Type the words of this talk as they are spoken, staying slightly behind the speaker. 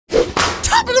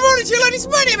Top of the morning to you ladies,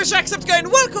 my name is Jacksepticeye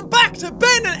and welcome back to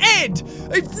Ben and Ed!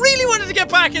 I really wanted to get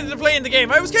back into playing the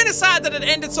game. I was kind of sad that it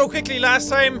ended so quickly last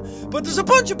time, but there's a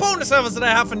bunch of bonus levels that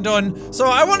I haven't done, so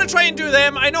I want to try and do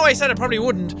them. I know I said I probably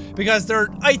wouldn't, because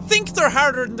I think they're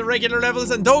harder than the regular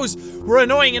levels, and those were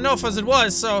annoying enough as it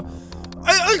was, so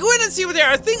I'll go in and see what they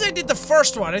are. I think I did the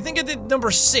first one. I think I did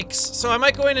number 6, so I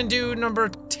might go in and do number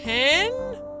 10?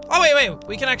 Oh wait,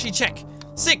 we can actually check.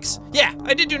 6. Yeah,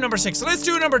 I did do number 6, so let's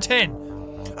do number 10.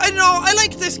 I don't know, I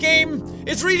like this game.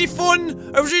 It's really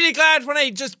fun. I was really glad when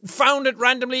I just found it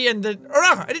randomly and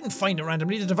I didn't find it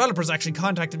randomly, the developers actually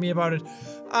contacted me about it.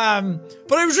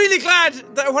 But I was really glad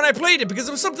that when I played it because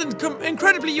it was something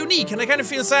incredibly unique, and I kind of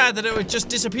feel sad that it just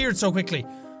disappeared so quickly.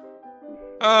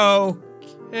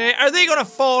 Okay, are they gonna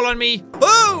fall on me?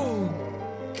 Oh!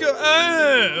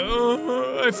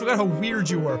 I forgot how weird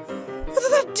you were. What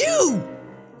did that do?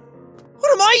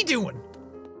 What am I doing?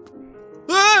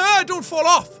 Don't fall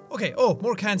off. Okay, oh,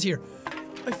 more cans here.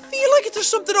 I feel like there's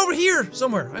something over here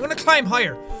somewhere. I'm gonna climb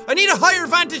higher. I need a higher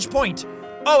vantage point.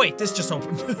 Oh wait, this just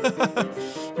opened.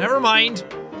 Never mind.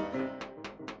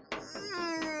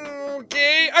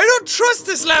 Okay, I don't trust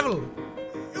this level.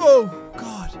 Oh,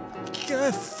 God.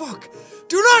 Fuck.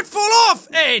 Do not fall off,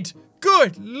 Ed.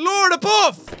 Good Lord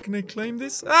above. Can I climb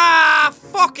this? Ah,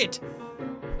 fuck it.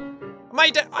 Am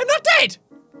I dead? I'm not dead.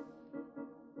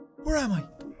 Where am I?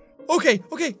 Okay,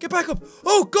 get back up.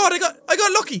 Oh God, I got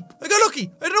lucky. I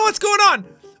don't know what's going on.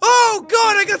 Oh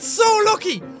God, I got so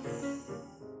lucky.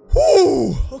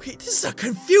 Whew. Okay, this is a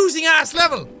confusing ass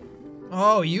level.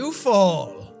 Oh, you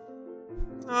fall.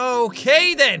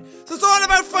 Okay then. So it's all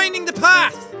about finding the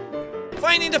path.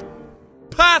 Finding the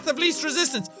path of least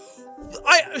resistance.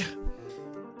 I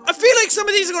feel like some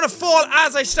of these are gonna fall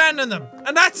as I stand on them,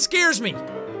 and that scares me.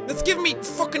 That's giving me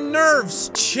fucking nerves.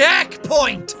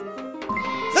 Checkpoint.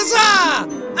 Huzzah!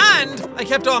 And I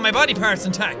kept all my body parts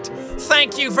intact.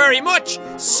 Thank you very much,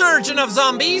 surgeon of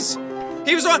zombies.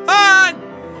 He was the one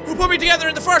who put me together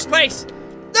in the first place.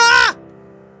 Ah!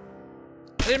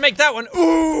 I didn't make that one.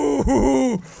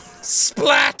 Ooh!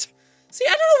 Splat! See,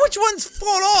 I don't know which ones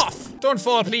fall off. Don't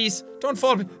fall, please. Don't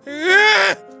fall.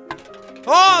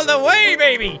 All the way,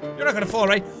 baby! You're not gonna fall,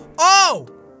 right? Oh!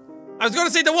 I was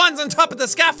gonna say the ones on top of the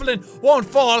scaffolding won't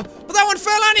fall, but that one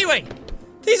fell anyway.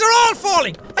 These are all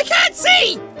falling! I can't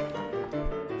see!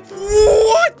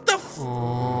 What the f-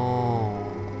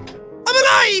 I'm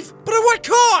alive! But at what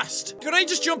cost? Can I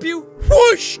just jump you?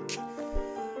 Whoosh!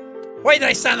 Why did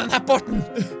I stand on that button?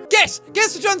 Guess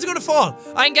which ones are gonna fall.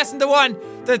 I'm guessing the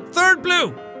third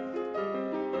blue.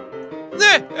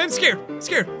 Nah, I'm scared.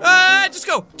 Just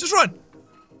go. Just run.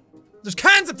 There's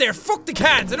cans up there. Fuck the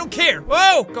cans. I don't care.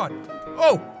 Oh, God.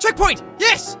 Oh, checkpoint.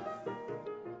 Yes!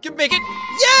 Make it.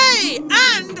 Yay!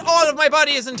 And all of my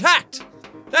body is intact.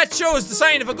 That shows the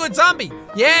sign of a good zombie.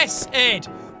 Yes, Ed.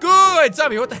 Good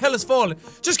zombie. What the hell is falling?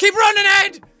 Just keep running,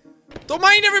 Ed. Don't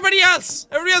mind everybody else.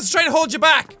 Everybody else is trying to hold you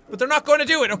back, but they're not going to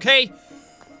do it, okay?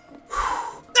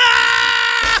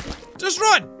 Ah! Just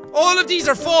run. All of these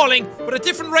are falling, but at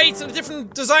different rates and at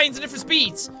different designs and different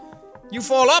speeds. You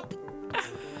fall up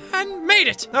and made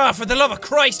it. Ah, for the love of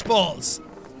Christ balls.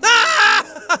 Ah!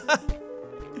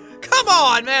 Come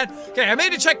on, man! Okay, I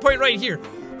made a checkpoint right here.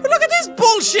 But look at this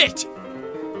bullshit!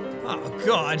 Oh,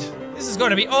 God. This is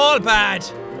gonna be all bad.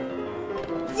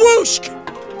 Whoosh!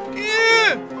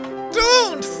 Yeah!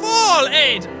 Don't fall,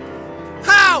 Ed!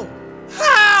 How?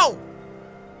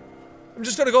 I'm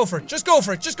just gonna go for it. Just go.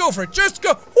 What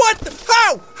the?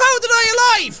 How? How did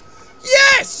I alive?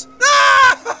 Yes!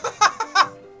 Ah!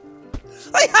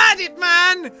 I had it,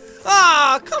 man!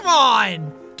 Ah, come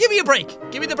on! Give me a break.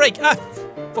 Give me the break. Ah,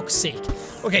 fuck's sake.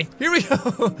 Okay, here we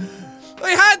go.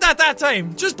 I had that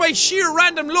time, just by sheer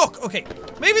random luck. Okay,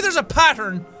 maybe there's a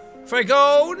pattern. If I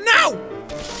go now.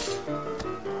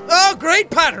 Oh,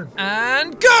 great pattern.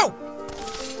 And go.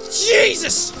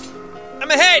 Jesus.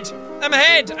 I'm ahead. I'm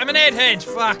an Ed head.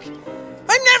 Fuck.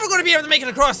 I'm never going to be able to make it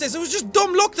across this. It was just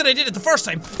dumb luck that I did it the first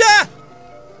time. Yeah.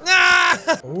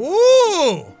 Ah.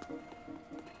 Ooh.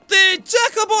 Did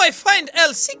Jacoboy find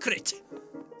El Secret?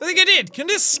 I think I did. Can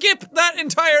this skip that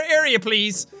entire area,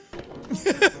 please?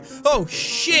 Oh,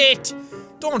 shit.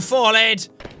 Don't fall, Ed.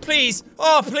 Please.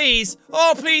 Oh, please.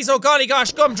 Oh, please. Oh, golly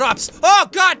gosh. Gumdrops. Oh,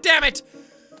 God damn it.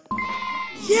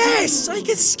 Yes, I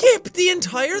can skip the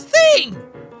entire thing.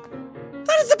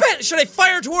 That is the best. Should I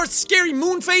fire towards scary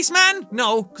moonface man?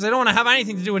 No, because I don't want to have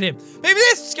anything to do with him. Maybe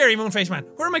this scary moonface man.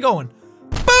 Where am I going?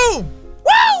 Boom.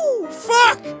 Woo.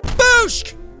 Fuck.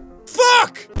 Boosh.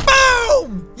 Fuck.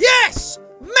 Boom. Yes.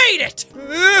 Made it!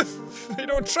 I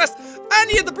don't trust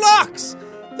any of the blocks!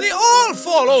 They all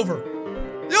fall over!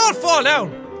 They all fall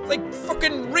down! like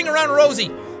fucking Ring Around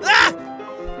Rosie. Ah!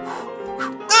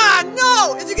 Ah,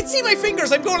 no! As you can see my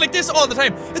fingers, I'm going like this all the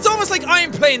time. It's almost like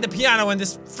I'm playing the piano in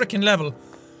this freaking level.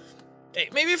 Hey,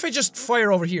 maybe if I just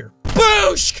fire over here.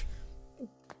 Boosh!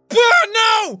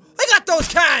 Oh, no! I got those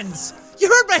cans! You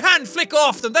heard my hand flick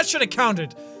off them. That should have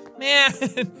counted. Man.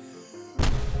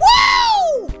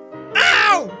 Woo!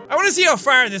 Ow! I want to see how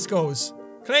far this goes.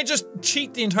 Can I just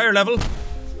cheat the entire level?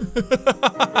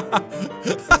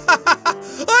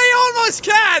 I almost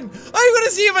can! I'm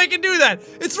gonna see if I can do that.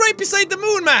 It's right beside the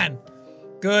moon man.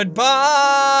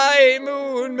 Goodbye,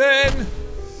 moon man.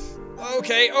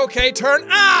 Okay, okay, turn.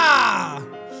 Ah!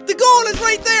 The goal is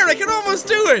right there. I can almost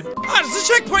do it. Ah, there's a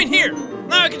checkpoint here.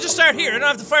 Now I can just start here. I don't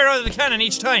have to fire out of the cannon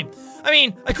each time. I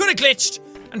mean, I could have glitched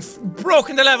and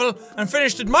broken the level and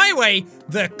finished it my way,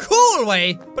 the cool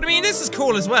way. But I mean, this is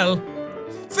cool as well.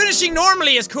 Finishing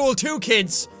normally is cool too,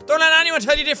 kids. Don't let anyone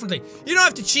tell you differently. You don't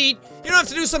have to cheat. You don't have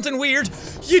to do something weird.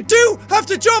 You do have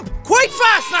to jump quite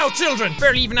fast now, children.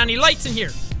 Barely even any lights in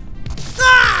here.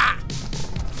 Ah!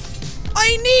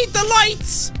 I need the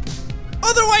lights.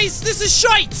 Otherwise, this is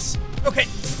shite. Okay,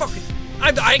 fuck it.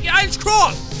 I'll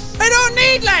crawl. I don't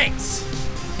need legs.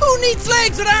 Who needs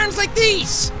legs with arms like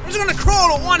these? I'm just gonna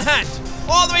crawl with one hand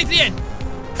all the way to the end.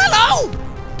 Hello.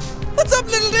 What's up,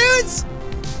 little dudes?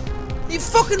 You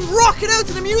fucking rocking out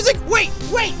to the music? Wait,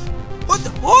 wait!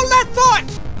 Hold that thought!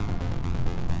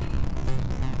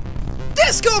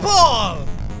 Disco ball!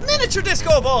 Miniature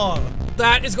disco ball!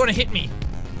 That is gonna hit me.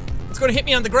 It's gonna hit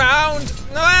me on the ground.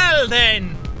 Well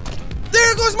then.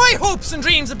 There goes my hopes and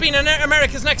dreams of being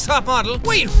America's Next Top Model.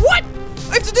 Wait, what?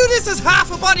 I have to do this as half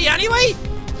a body anyway?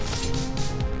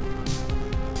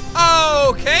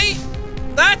 Okay.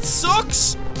 That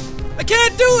sucks. I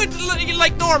can't do it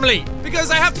like normally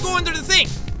because I have to go under the thing.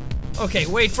 Okay,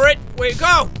 wait for it. Wait,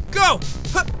 go, go.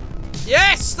 Huh.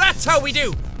 Yes, that's how we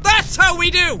do. That's how we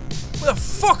do. Where the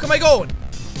fuck am I going?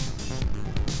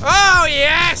 Oh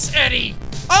yes, Eddie.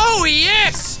 Oh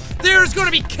yes. There's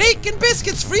gonna be cake and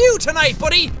biscuits for you tonight,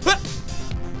 buddy. Huh.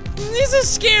 This is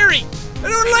scary. I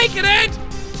don't like it, Ed.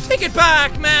 Take it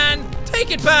back, man.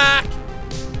 Take it back.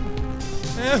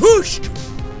 Whoosh.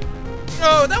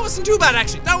 Oh, that wasn't too bad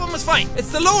actually. That one was fine.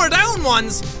 It's the lower down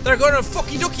ones that are gonna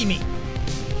fucky ducky me.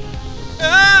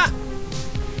 Ah!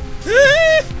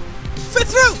 Fit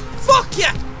through! Fuck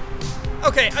yeah!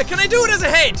 Okay, can I do it as a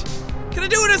head? Can I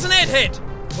do it as an head?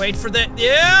 Wait for the.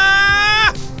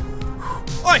 Yeah!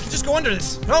 Oh, I can just go under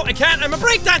this. No, I can't. I'm a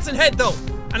breakdancing head though.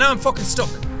 And now I'm fucking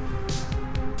stuck.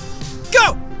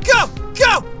 Go! Go!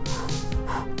 Go!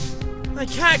 I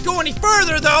can't go any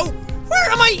further though. Where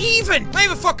am I even? I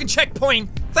have a fucking checkpoint.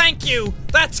 Thank you.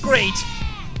 That's great.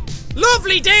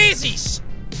 Lovely daisies.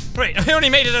 Right, I only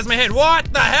made it as my head.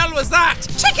 What the hell was that?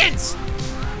 Chickens!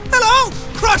 Hello!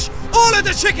 Crush all of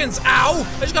the chickens. Ow!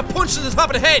 I just got punched in the top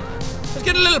of the head. I was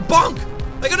getting a little bonk.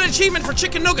 I got an achievement for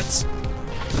chicken nuggets.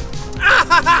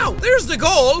 Ow! There's the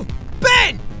goal.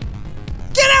 Ben!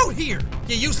 Get out here,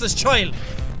 you useless child.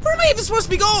 Where am I even supposed to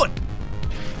be going?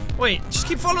 Wait, just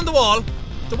keep following the wall.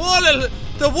 The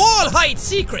wall hides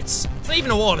secrets. It's not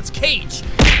even a wall, it's a cage.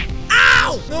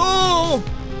 Ow! No!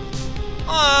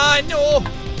 Ah, no.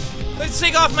 Let's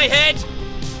take off my head.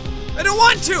 I don't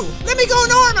want to. Let me go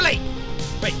normally.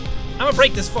 Wait, I'm gonna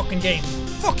break this fucking game.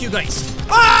 Fuck you guys.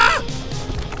 Ah!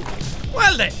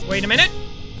 Well then, wait a minute.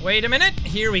 Wait a minute.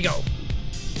 Here we go.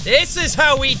 This is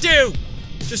how we do.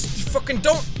 Just fucking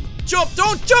don't jump.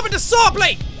 Don't jump into saw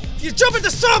blade. If you jump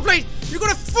into saw blade, you're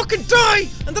gonna fucking die,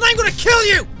 and then I'm gonna kill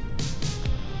you.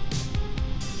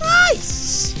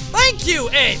 Nice! Thank you,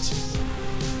 Ed!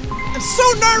 I'm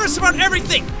so nervous about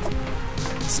everything!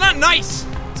 It's not nice.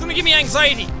 It's gonna give me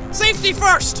anxiety. Safety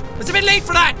first! It's a bit late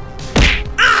for that!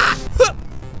 Ah! Huh.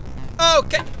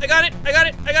 Okay, I got it, I got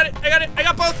it, I got it, I got it, I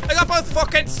got both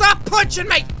fucking— stop punching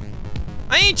me!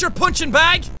 I ain't your punching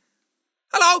bag!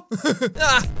 Hello!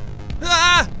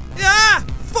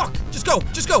 Fuck! Just go,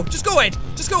 Ed!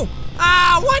 Just go!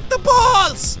 Ah, what the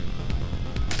balls?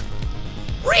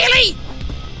 Really?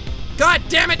 God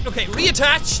damn it! Okay,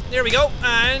 reattach. There we go.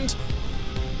 And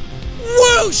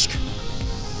whoosh!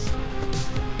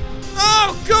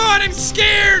 Oh god, I'm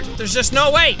scared! There's just no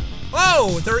way.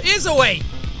 Oh, there is a way.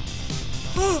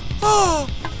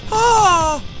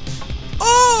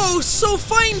 Oh, so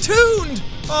fine-tuned.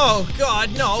 Oh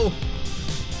god, no.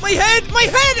 My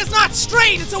head is not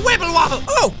straight. It's a wibble wobble.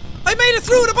 Oh, I made it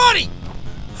through the body.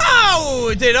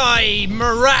 How did I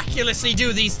miraculously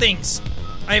do these things?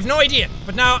 I have no idea,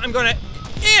 but now I'm gonna.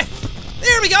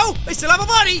 There we go! I still have a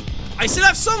body! I still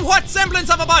have somewhat semblance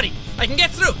of a body. I can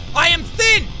get through. I am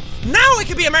thin! Now I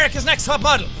can be America's Next Top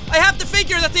Model. I have the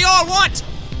figure that they all want.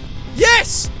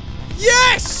 Yes!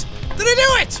 Yes! Did I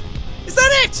do it? Is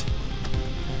that it?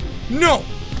 No!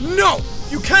 No!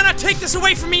 You cannot take this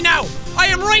away from me now! I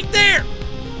am right there!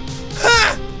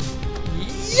 Ha!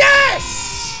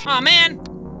 Yes! Aw, man.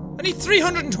 I need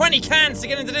 320 cans to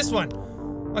get into this one.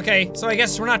 Okay, so I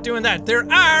guess we're not doing that.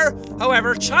 There are,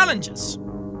 however, challenges.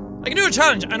 I can do a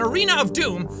challenge, an Arena of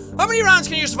Doom. How many rounds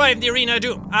can you survive in the Arena of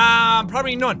Doom?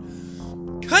 Probably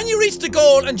none. Can you reach the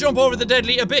goal and jump over the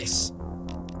deadly abyss?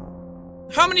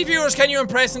 How many viewers can you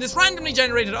impress in this randomly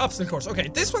generated obstacle course? Okay,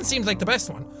 this one seems like the best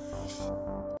one.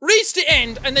 Reach the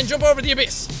end and then jump over the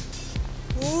abyss.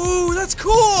 Ooh, that's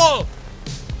cool!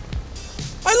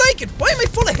 I like it! Why am I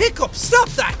full of hiccups? Stop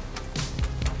that!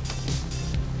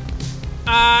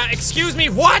 Excuse me,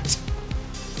 what?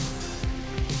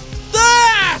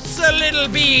 That's a little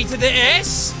B to the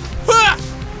S.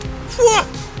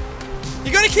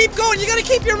 You gotta keep going, you gotta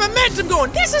keep your momentum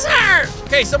going. This is hard!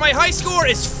 Okay, so my high score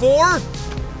is 4.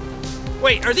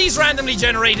 Wait, are these randomly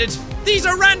generated? These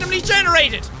are randomly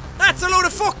generated! That's a load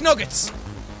of fuck nuggets.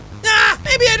 Nah,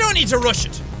 maybe I don't need to rush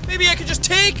it. Maybe I could just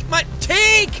take my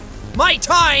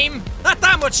time. Not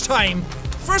that much time.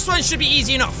 First one should be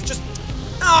easy enough. Just,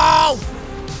 oh!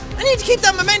 I need to keep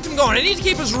that momentum going. I need to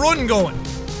keep his run going.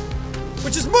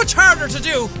 Which is much harder to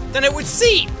do than it would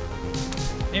seem.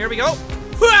 Here we go.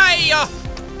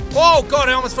 Oh god,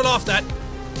 I almost fell off that.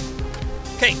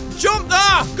 Okay, jump.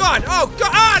 Oh god, oh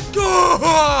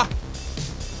god.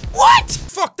 What?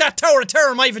 Fuck that Tower of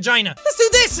Terror in my vagina. Let's do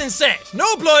this instead.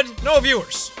 No blood, no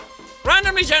viewers.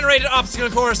 Randomly generated obstacle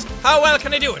course. How well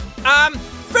can I do it?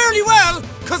 Fairly well,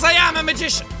 cause I am a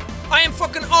magician. I am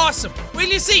fucking awesome. Will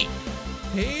you see?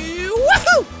 Hey,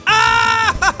 woohoo!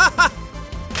 Ah!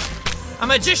 A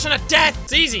magician at death.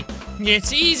 It's easy.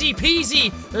 It's easy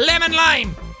peasy lemon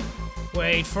lime.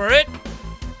 Wait for it.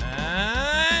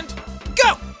 And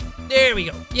go! There we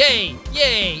go. Yay,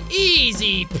 yay,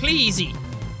 easy pleasy.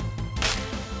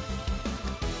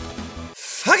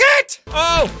 Fuck it!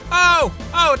 Oh,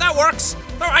 that works.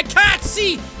 Oh, I can't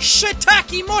see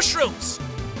shiitake mushrooms.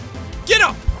 Get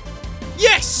up.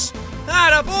 Yes.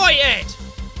 Atta boy, Ed.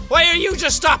 Why are you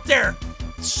just stopped there?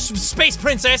 Space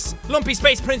princess. Lumpy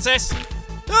space princess.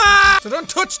 Ah! So don't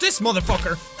touch this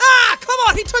motherfucker. Ah, come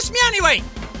on, he touched me anyway.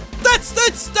 That's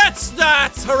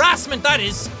harassment, that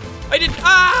is. I didn't,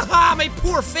 my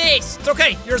poor face. It's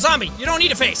okay, you're a zombie. You don't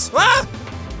need a face. Ah!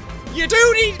 You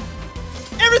do need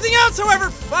everything else, however.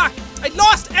 Fuck, I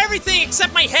lost everything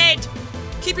except my head.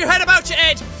 Keep your head about you,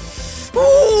 Ed.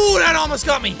 Ooh, that almost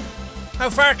got me. How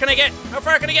far can I get? How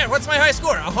far can I get? What's my high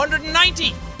score?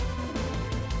 190.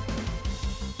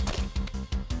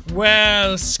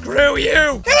 Well, screw you!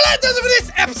 Okay, well that does it for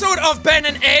this episode of Ben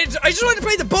and Ed. I just wanted to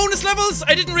play the bonus levels.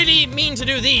 I didn't really mean to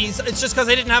do these. It's just because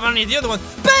I didn't have any of the other ones.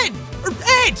 Ben! Or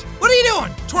Ed! What are you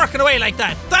doing? Twerking away like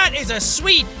that. That is a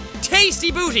sweet,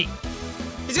 tasty booty.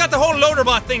 He's got the whole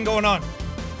loaderbot thing going on.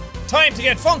 Time to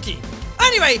get funky.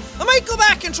 Anyway, I might go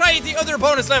back and try the other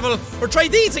bonus level, or try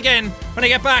these again when I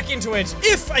get back into it.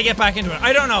 If I get back into it.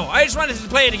 I don't know. I just wanted to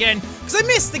play it again, because I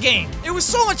missed the game. It was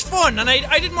so much fun, and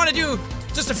I didn't want to do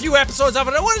just a few episodes of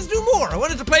it. I wanted to do more. I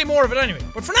wanted to play more of it anyway.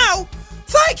 But for now,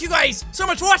 thank you guys so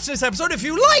much for watching this episode. If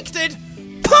you liked it,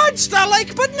 punch that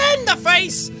like button in the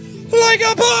face like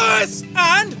a boss!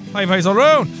 And high fives all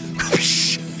around.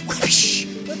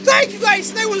 Thank you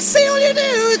guys, and I will see all you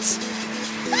dudes!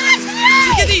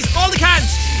 Get these, all the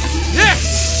cans!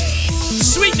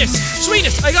 Yes! Sweetness,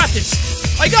 sweetness, I got this!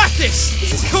 I got this!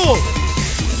 This is cool!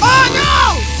 Oh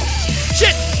no!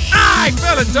 Shit! Ah, I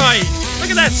fell and died! Look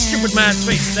at that stupid man's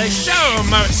face. The show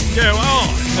must go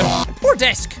on. Poor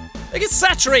desk. I get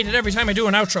saturated every time I do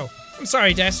an outro. I'm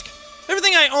sorry, desk.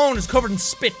 Everything I own is covered in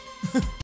spit.